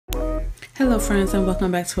Hello friends, and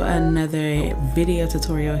welcome back to another video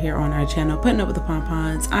tutorial here on our channel, Putting Up with the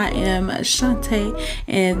Pompons. I am Shantae,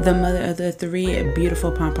 and the mother of the three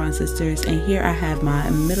beautiful Pompon sisters, and here I have my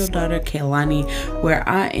middle daughter Kaylani, where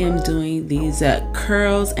I am doing these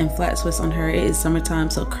curls and flat twists on her. It is summertime,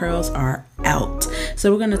 so curls are out.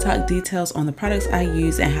 So we're going to talk details on the products I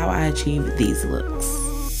use and how I achieve these looks.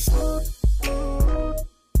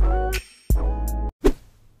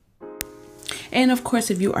 And of course,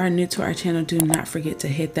 if you are new to our channel, do not forget to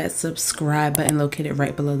hit that subscribe button located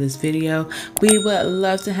right below this video. We would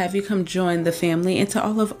love to have you come join the family. And to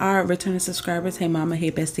all of our returning subscribers, hey mama, hey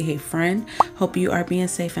bestie, hey friend, hope you are being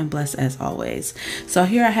safe and blessed as always. So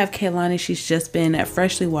here I have Kaylani. She's just been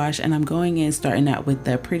freshly washed, and I'm going in starting out with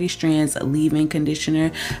the Pretty Strands leave-in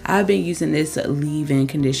conditioner. I've been using this leave-in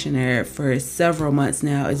conditioner for several months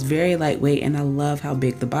now. It's very lightweight and I love how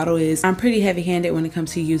big the bottle is. I'm pretty heavy-handed when it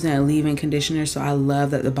comes to using a leave-in conditioner, so I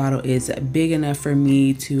love that the bottle is big enough for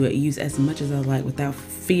me to use as much as I like without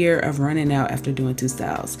fear of running out after doing two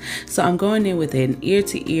styles. So I'm going in with an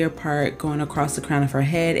ear-to-ear part going across the crown of her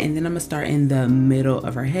head, and then I'm gonna start in the middle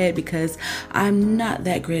of her head because I'm not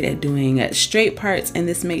that great at doing straight parts, and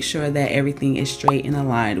this makes sure that everything is straight and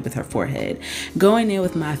aligned with her forehead. Going in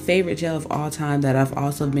with my favorite gel of all time that I've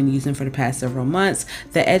also been using for the past several months,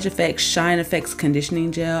 the Edge Effects Shine Effects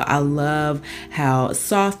Conditioning Gel. I love how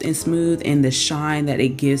soft and smooth and the shine that it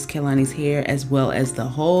gives Kaylani's hair, as well as the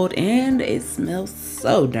hold, and it smells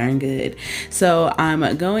so darn good. So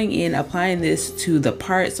I'm going in applying this to the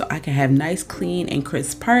part so I can have nice clean and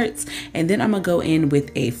crisp parts, and then I'm gonna go in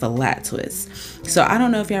with a flat twist. So I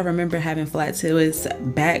don't know if y'all remember having flat twists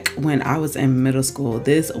back when I was in middle school.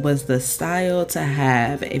 This was the style to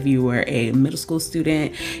have if you were a middle school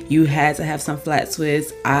student. You had to have some flat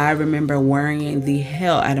twists. I remember worrying the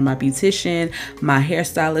hell out of my beautician, my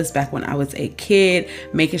hairstylist back when I was a kid,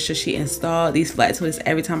 making sure she installed these flat twists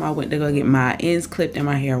every time I went to go get my ends clipped and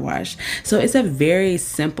my hair washed. So it's a very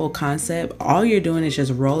simple concept. All you're doing is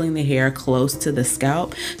just rolling the hair close to the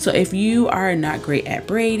scalp. So if you are not great at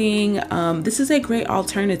braiding, this is a great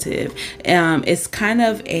alternative. It's kind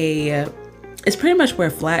of it's pretty much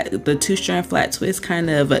where the two-strand flat twist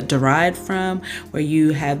kind of derived from, where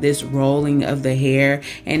you have this rolling of the hair.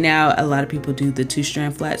 And now a lot of people do the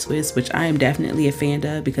two-strand flat twist, which I am definitely a fan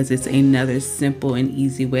of because it's another simple and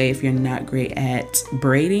easy way if you're not great at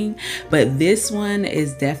braiding. But this one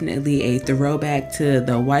is definitely a throwback to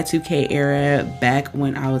the Y2K era back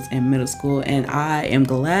when I was in middle school, and I am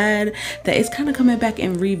glad that it's kind of coming back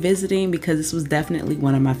and revisiting because this was definitely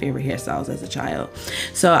one of my favorite hairstyles as a child.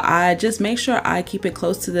 So I just make sure I keep it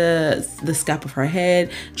close to the scalp of her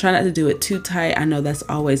head. Try not to do it too tight. I know that's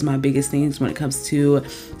always my biggest things when it comes to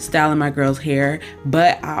styling my girls' hair,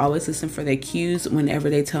 but I always listen for their cues. Whenever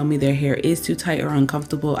they tell me their hair is too tight or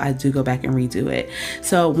uncomfortable, I do go back and redo it.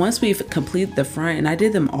 So once we've completed the front, and I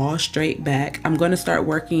did them all straight back, I'm going to start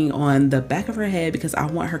working on the back of her head because I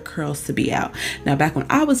want her curls to be out. Now back when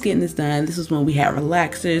I was getting this done, this was when we had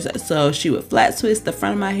relaxers, so she would flat twist the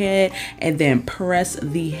front of my head and then press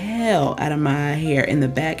the hell out of my hair in the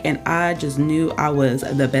back, and I just knew I was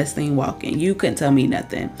the best thing walking. You couldn't tell me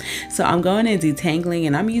nothing. So I'm going in detangling,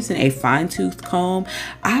 and I'm using a fine-tooth comb.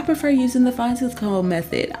 I prefer using the fine-tooth comb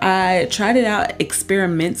method. I tried it out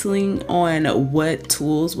experimentally on what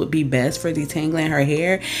tools would be best for detangling her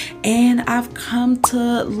hair, and I've come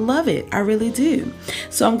to love it. I really do.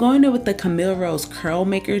 So I'm going in with the Camille Rose Curl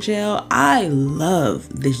Maker Gel. I love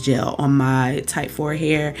this gel on my type 4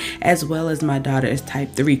 hair as well as my daughter's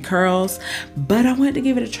type 3 curls, but I wanted to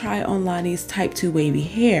give it a try on Lonnie's type 2 wavy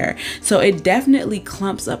hair. So it definitely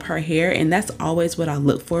clumps up her hair, and that's always what I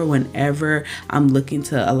look for whenever I'm looking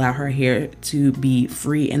to allow her hair to be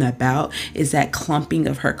free and about, is that clumping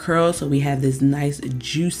of her curls, so we have this nice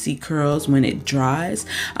juicy curls when it dries.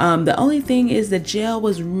 The only thing is the gel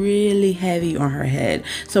was really heavy on her head,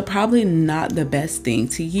 so probably not the best thing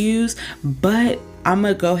to use, but I'm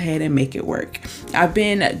gonna go ahead and make it work. I've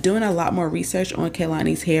been doing a lot more research on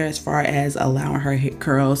Kaylani's hair as far as allowing her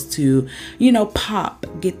curls to, you know, pop,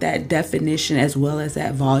 get that definition as well as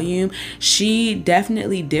that volume. She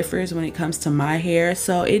definitely differs when it comes to my hair,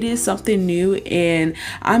 so it is something new and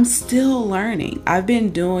I'm still learning. I've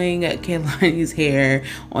been doing Kaylani's hair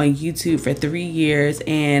on YouTube for 3 years,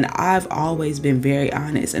 and I've always been very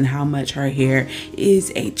honest in how much her hair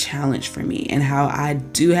is a challenge for me and how I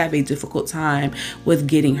do have a difficult time with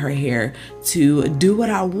getting her hair to do what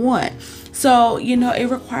I want. So, you know, it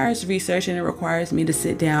requires research, and it requires me to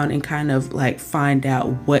sit down and kind of like find out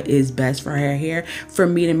what is best for her hair for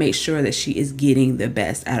me to make sure that she is getting the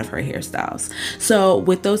best out of her hairstyles. So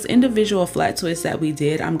with those individual flat twists that we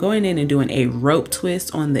did, I'm going in and doing a rope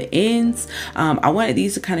twist on the ends. I wanted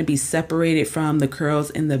these to kind of be separated from the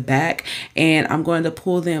curls in the back, and I'm going to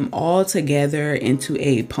pull them all together into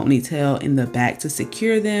a ponytail in the back to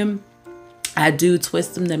secure them. I do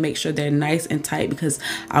twist them to make sure they're nice and tight because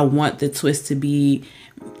I want the twist to be,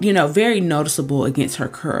 you know, very noticeable against her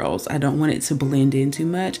curls. I don't want it to blend in too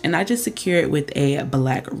much, and I just secure it with a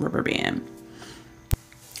black rubber band.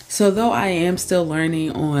 So though I am still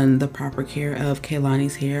learning on the proper care of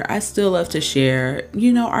Kehlani's hair, I still love to share,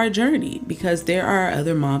 you know, our journey, because there are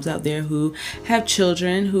other moms out there who have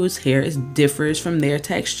children whose hair differs from their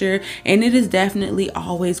texture, and it is definitely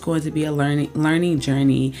always going to be a learning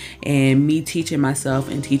journey, and me teaching myself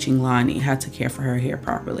and teaching Lonnie how to care for her hair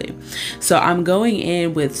properly. So I'm going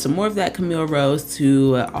in with some more of that Camille Rose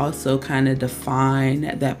to also kind of define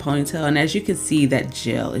that ponytail, and as you can see, that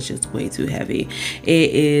gel is just way too heavy.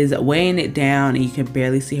 It is weighing it down, and you can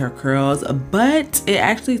barely see her curls, but it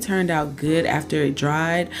actually turned out good after it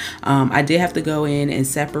dried. I did have to go in and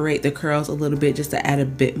separate the curls a little bit just to add a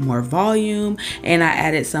bit more volume, and I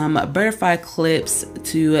added some butterfly clips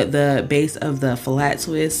to the base of the flat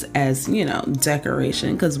twist as, you know,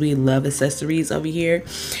 decoration, because we love accessories over here.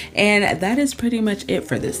 And that is pretty much it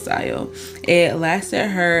for this style. It lasted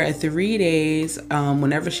her 3 days.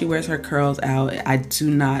 Whenever she wears her curls out, I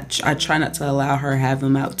try not to allow her have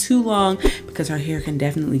them out too long, because her hair can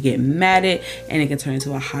definitely get matted and it can turn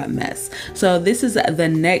into a hot mess. So this is the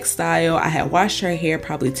next style. I had washed her hair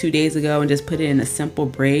probably 2 days ago and just put it in a simple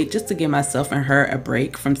braid just to give myself and her a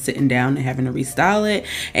break from sitting down and having to restyle it.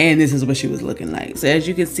 And this is what she was looking like. So as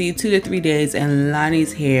you can see, 2 to 3 days, and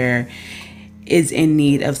Lonnie's hair is in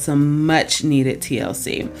need of some much needed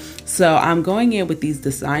TLC. So I'm going in with these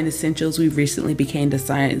Design Essentials. We recently became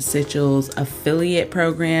Design Essentials affiliate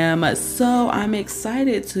program, so I'm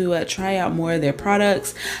excited to try out more of their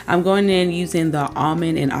products. I'm going in using the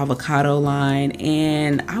almond and avocado line,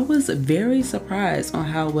 and I was very surprised on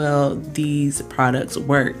how well these products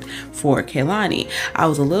worked for Kehlani. I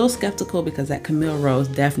was a little skeptical because that Camille Rose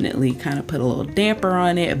definitely kind of put a little damper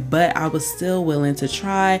on it, but I was still willing to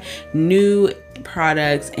try new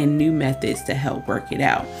products and new methods to help work it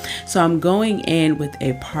out. So I'm going in with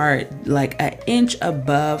a part like an inch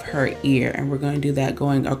above her ear, and we're going to do that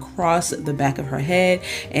going across the back of her head,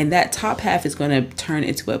 and that top half is going to turn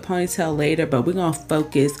into a ponytail later, but we're going to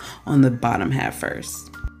focus on the bottom half first.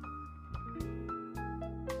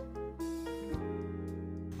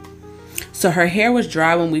 So her hair was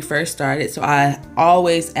dry when we first started, so I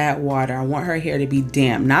always add water. I want her hair to be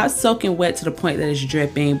damp, not soaking wet to the point that it's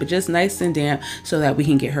dripping, but just nice and damp so that we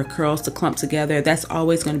can get her curls to clump together. That's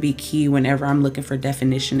always going to be key whenever I'm looking for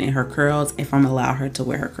definition in her curls, if I'm allowing her to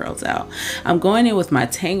wear her curls out. I'm going in with my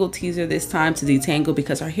Tangle Teaser this time to detangle,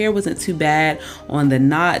 because her hair wasn't too bad on the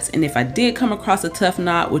knots, and if I did come across a tough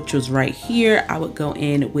knot, which was right here, I would go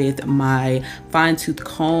in with my fine tooth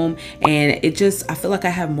comb, and I feel like I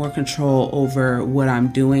have more control over what I'm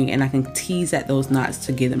doing, and I can tease at those knots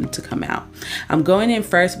to get them to come out. I'm going in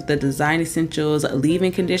first with the Design Essentials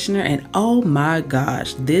leave-in conditioner, and oh my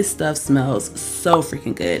gosh, this stuff smells so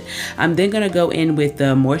freaking good. I'm then gonna go in with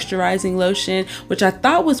the moisturizing lotion, which I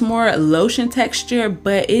thought was more lotion texture,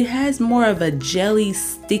 but it has more of a jelly,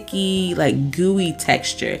 sticky, like gooey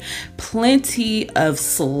texture. Plenty of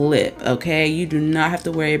slip, okay? You do not have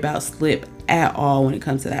to worry about slip at all when it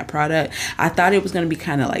comes to that product. I thought it was going to be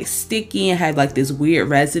kind of like sticky and had like this weird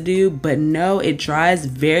residue, but no, it dries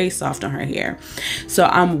very soft on her hair. So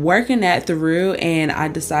I'm working that through, and I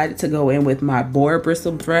decided to go in with my boar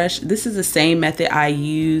bristle brush. This is the same method I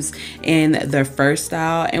use in the first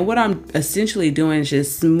style, and what I'm essentially doing is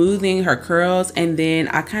just smoothing her curls, and then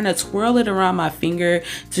I kind of twirl it around my finger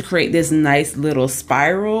to create this nice little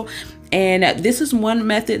spiral. And this is one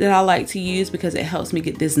method that I like to use because it helps me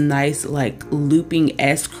get this nice like looping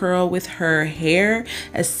S curl with her hair,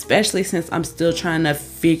 especially since I'm still trying to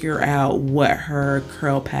figure out what her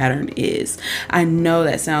curl pattern is. I know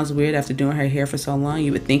that sounds weird after doing her hair for so long.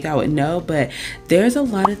 You would think I would know, but there's a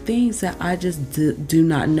lot of things that I just do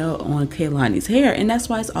not know on Kehlani's hair, and that's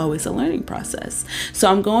why it's always a learning process.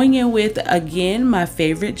 So I'm going in with, again, my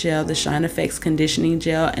favorite gel, the Shine Effects conditioning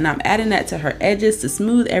gel, and I'm adding that to her edges to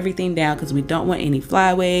smooth everything down down because we don't want any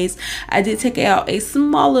flyaways. I did take out a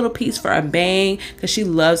small little piece for a bang because she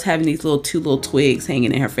loves having these two little twigs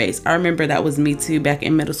hanging in her face. I remember that was me too back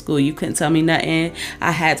in middle school. You couldn't tell me nothing.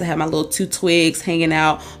 I had to have my little 2 twigs hanging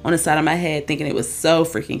out on the side of my head, thinking it was so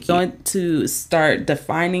freaking cute. I'm going to start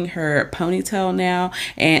defining her ponytail now,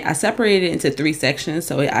 and I separated it into 3 sections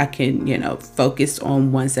so I can, you know, focus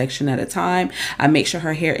on one section at a time. I make sure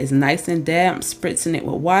her hair is nice and damp, spritzing it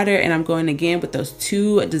with water, and I'm going again with those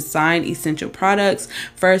 2 design essential products.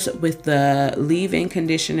 First with the leave-in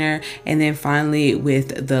conditioner, and then finally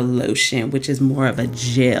with the lotion, which is more of a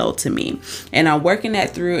gel to me. And I'm working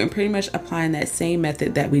that through and pretty much applying that same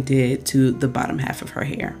method that we did to the bottom half of her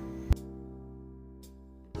hair.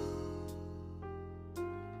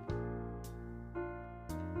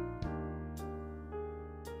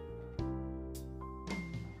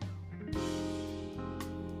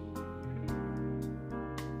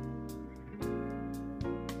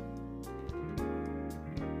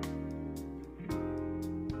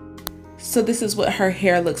 So this is what her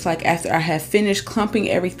hair looks like after I have finished clumping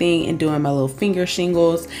everything and doing my little finger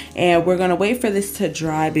shingles. And we're gonna wait for this to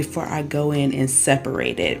dry before I go in and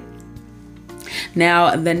separate it.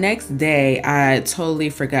 Now, the next day, I totally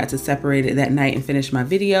forgot to separate it that night and finish my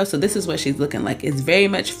video. So this is what she's looking like. It's very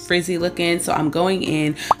much frizzy looking. So I'm going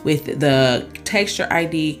in with the Texture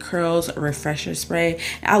ID Curls Refresher Spray.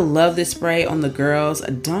 I love this spray on the girls.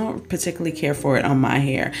 I don't particularly care for it on my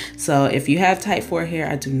hair. So if you have type 4 hair,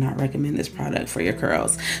 I do not recommend this product for your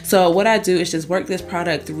curls. So what I do is just work this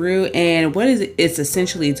product through, and what it's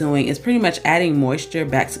essentially doing is pretty much adding moisture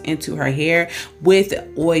back into her hair with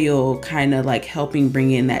oil, kind of like helping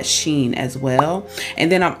bring in that sheen as well. And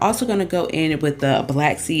then I'm also going to go in with the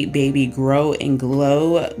Black Seed Baby Grow and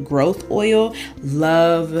Glow Growth Oil.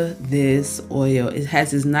 Love this oil. It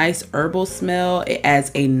has this nice herbal smell. It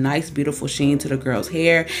adds a nice beautiful sheen to the girl's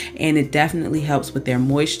hair, and it definitely helps with their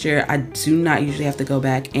moisture. I do not usually have to go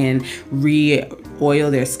back and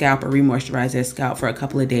re-oil their scalp or re-moisturize their scalp for a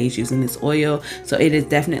couple of days using this oil. So it is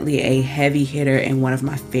definitely a heavy hitter and one of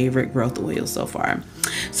my favorite growth oils so far.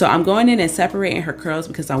 So I'm going in and separating her curls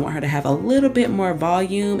because I want her to have a little bit more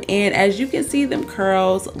volume. And as you can see, them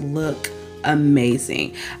curls look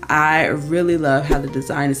amazing. I really love how the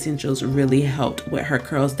Design Essentials really helped with her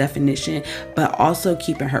curls definition, but also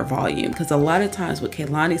keeping her volume, because a lot of times with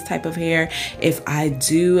Kehlani's type of hair, if I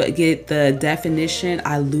do get the definition,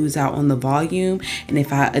 I lose out on the volume, and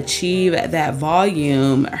if I achieve that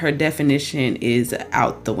volume, her definition is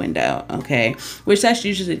out the window. Okay, which that's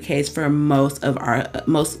usually the case for most of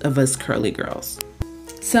us curly girls.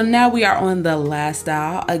 So now we are on the last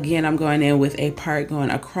style. Again, I'm going in with a part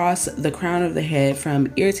going across the crown of the head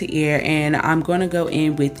from ear to ear, and I'm going to go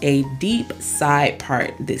in with a deep side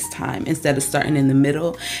part this time instead of starting in the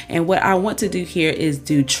middle. And what I want to do here is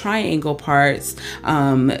do triangle parts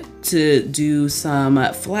to do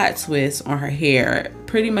some flat twists on her hair.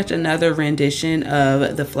 Pretty much another rendition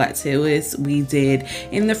of the flat twist we did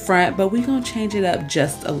in the front, but we're gonna change it up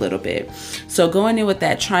just a little bit. So going in with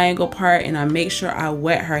that triangle part, and I make sure I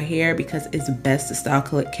wet her hair because it's best to style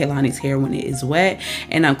Kehlani's hair when it is wet.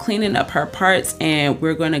 And I'm cleaning up her parts, and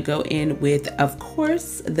we're gonna go in with, of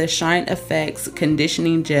course, the Shine Effects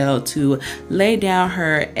conditioning gel to lay down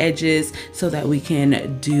her edges so that we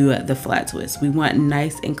can do the flat twist. We want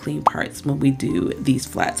nice and clean parts when we do these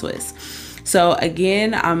flat twists. So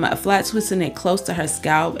again, I'm flat twisting it close to her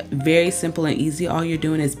scalp. Very simple and easy. All you're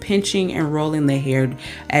doing is pinching and rolling the hair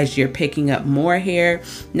as you're picking up more hair.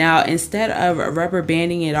 Now, instead of rubber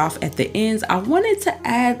banding it off at the ends, I wanted to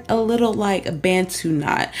add a little like Bantu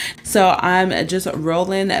knot. So I'm just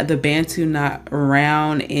rolling the Bantu knot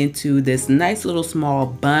around into this nice little small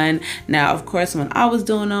bun. Now, of course, when I was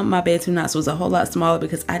doing them, my Bantu knots was a whole lot smaller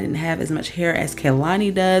because I didn't have as much hair as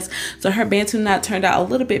Kehlani does. So her Bantu knot turned out a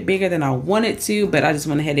little bit bigger than I wanted to, but I just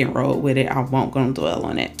went ahead and rolled with it. I won't go dwell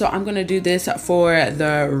on it. So I'm going to do this for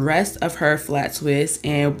the rest of her flat twist,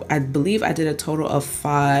 and I believe I did a total of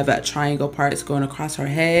 5 triangle parts going across her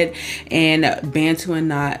head, and Bantu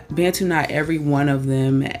knot every one of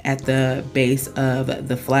them at the base of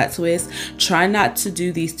the flat twist. Try not to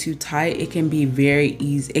do these too tight. It can be very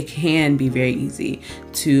easy. It can be very easy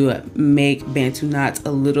to make Bantu knots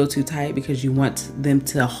a little too tight because you want them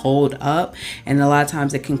to hold up, and a lot of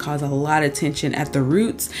times it can cause a lot of tension at the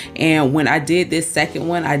roots. And when I did this second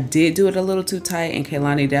one, I did do it a little too tight, and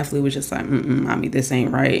Kehlani definitely was just like, mommy, this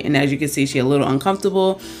ain't right. And as you can see, she's a little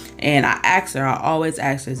uncomfortable, and I asked her, I always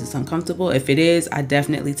ask her, is this uncomfortable? If it is, I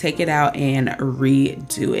definitely take it out and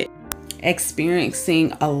redo it.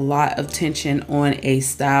 experiencing a lot of tension on a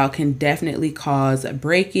style can definitely cause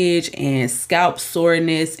breakage and scalp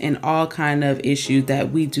soreness and all kind of issues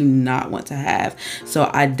that we do not want to have. So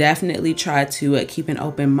I definitely try to keep an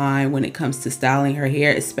open mind when it comes to styling her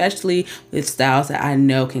hair, especially with styles that I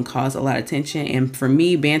know can cause a lot of tension. And for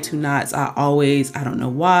me, Bantu knots, I don't know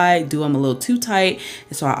why, do them a little too tight.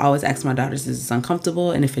 And so I always ask my daughters, is this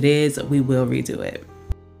uncomfortable? And if it is, we will redo it.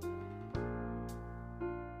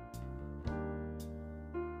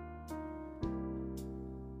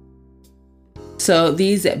 So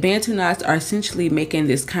these Bantu knots are essentially making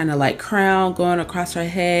this kind of like crown going across her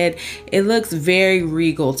head. It looks very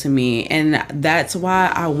regal to me, and that's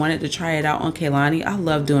why I wanted to try it out on Kehlani. I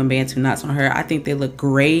love doing Bantu knots on her. I think they look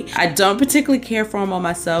great. I don't particularly care for them on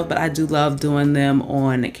myself, but I do love doing them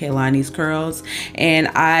on Kehlani's curls. And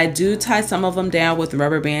I do tie some of them down with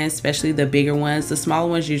rubber bands, especially the bigger ones. The smaller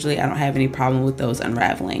ones, usually I don't have any problem with those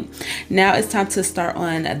unraveling. Now it's time to start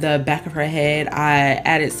on the back of her head. I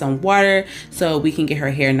added some water so we can get her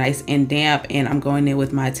hair nice and damp, and I'm going in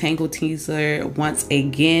with my Tangle Teaser once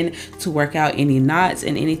again to work out any knots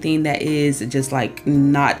and anything that is just like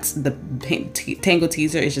not the Tangle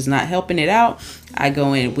Teaser is just not helping it out. I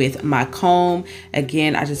go in with my comb.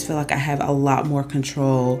 Again, I just feel like I have a lot more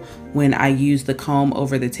control when I use the comb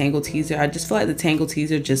over the Tangle Teaser. I just feel like the Tangle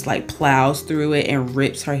Teaser just like plows through it and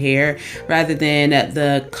rips her hair, rather than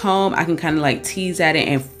the comb. I can kind of like tease at it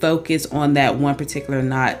and focus on that one particular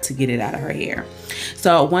knot to get it out of her hair.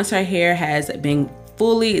 So once her hair has been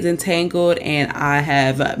fully detangled and I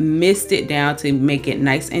have mist it down to make it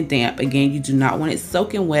nice and damp. Again, you do not want it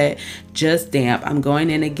soaking wet, just damp. I'm going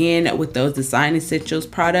in again with those Design Essentials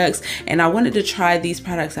products, and I wanted to try these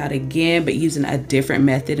products out again, but using a different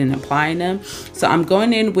method in applying them. So I'm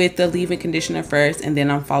going in with the leave-in conditioner first, and then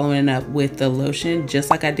I'm following up with the lotion, just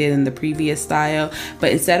like I did in the previous style.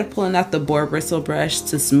 But instead of pulling out the boar bristle brush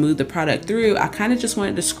to smooth the product through, I kind of just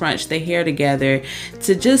wanted to scrunch the hair together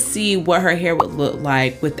to just see what her hair would look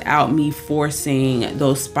like without me forcing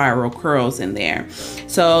those spiral curls in there.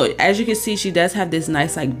 So as you can see, she does have this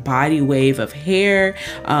nice like body wave of hair.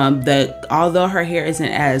 Although her hair isn't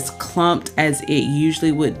as clumped as it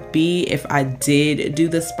usually would be if I did do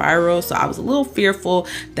the spiral, so I was a little fearful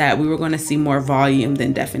that we were going to see more volume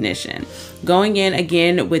than definition. Going in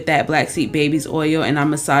again with that Black Seed Baby's oil, and I'm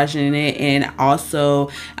massaging it and also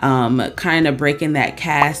kind of breaking that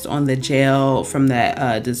cast on the gel from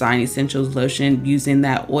that Design Essentials lotion, using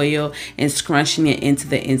that oil and scrunching it into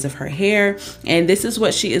the ends of her hair. And this is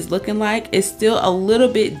what she is looking like. It's still a little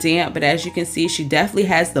bit damp, but as you can see, she definitely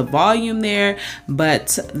has the volume there,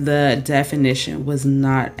 but the definition was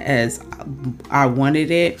not as I wanted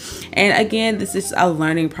it. And again, this is a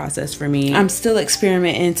learning process for me. I'm still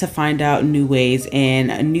experimenting to find out new ways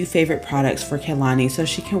and new favorite products for Kehlani so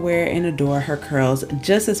she can wear and adore her curls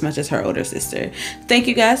just as much as her older sister. Thank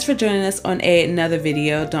you guys for joining us on another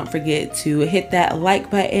video. Don't forget to hit that like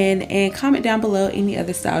button and comment down below any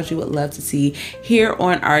other styles you would love to see here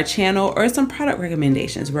on our channel, or some product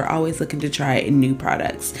recommendations. We're always looking to try new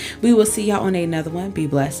products. We will see y'all on another one. Be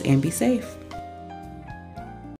blessed and be safe.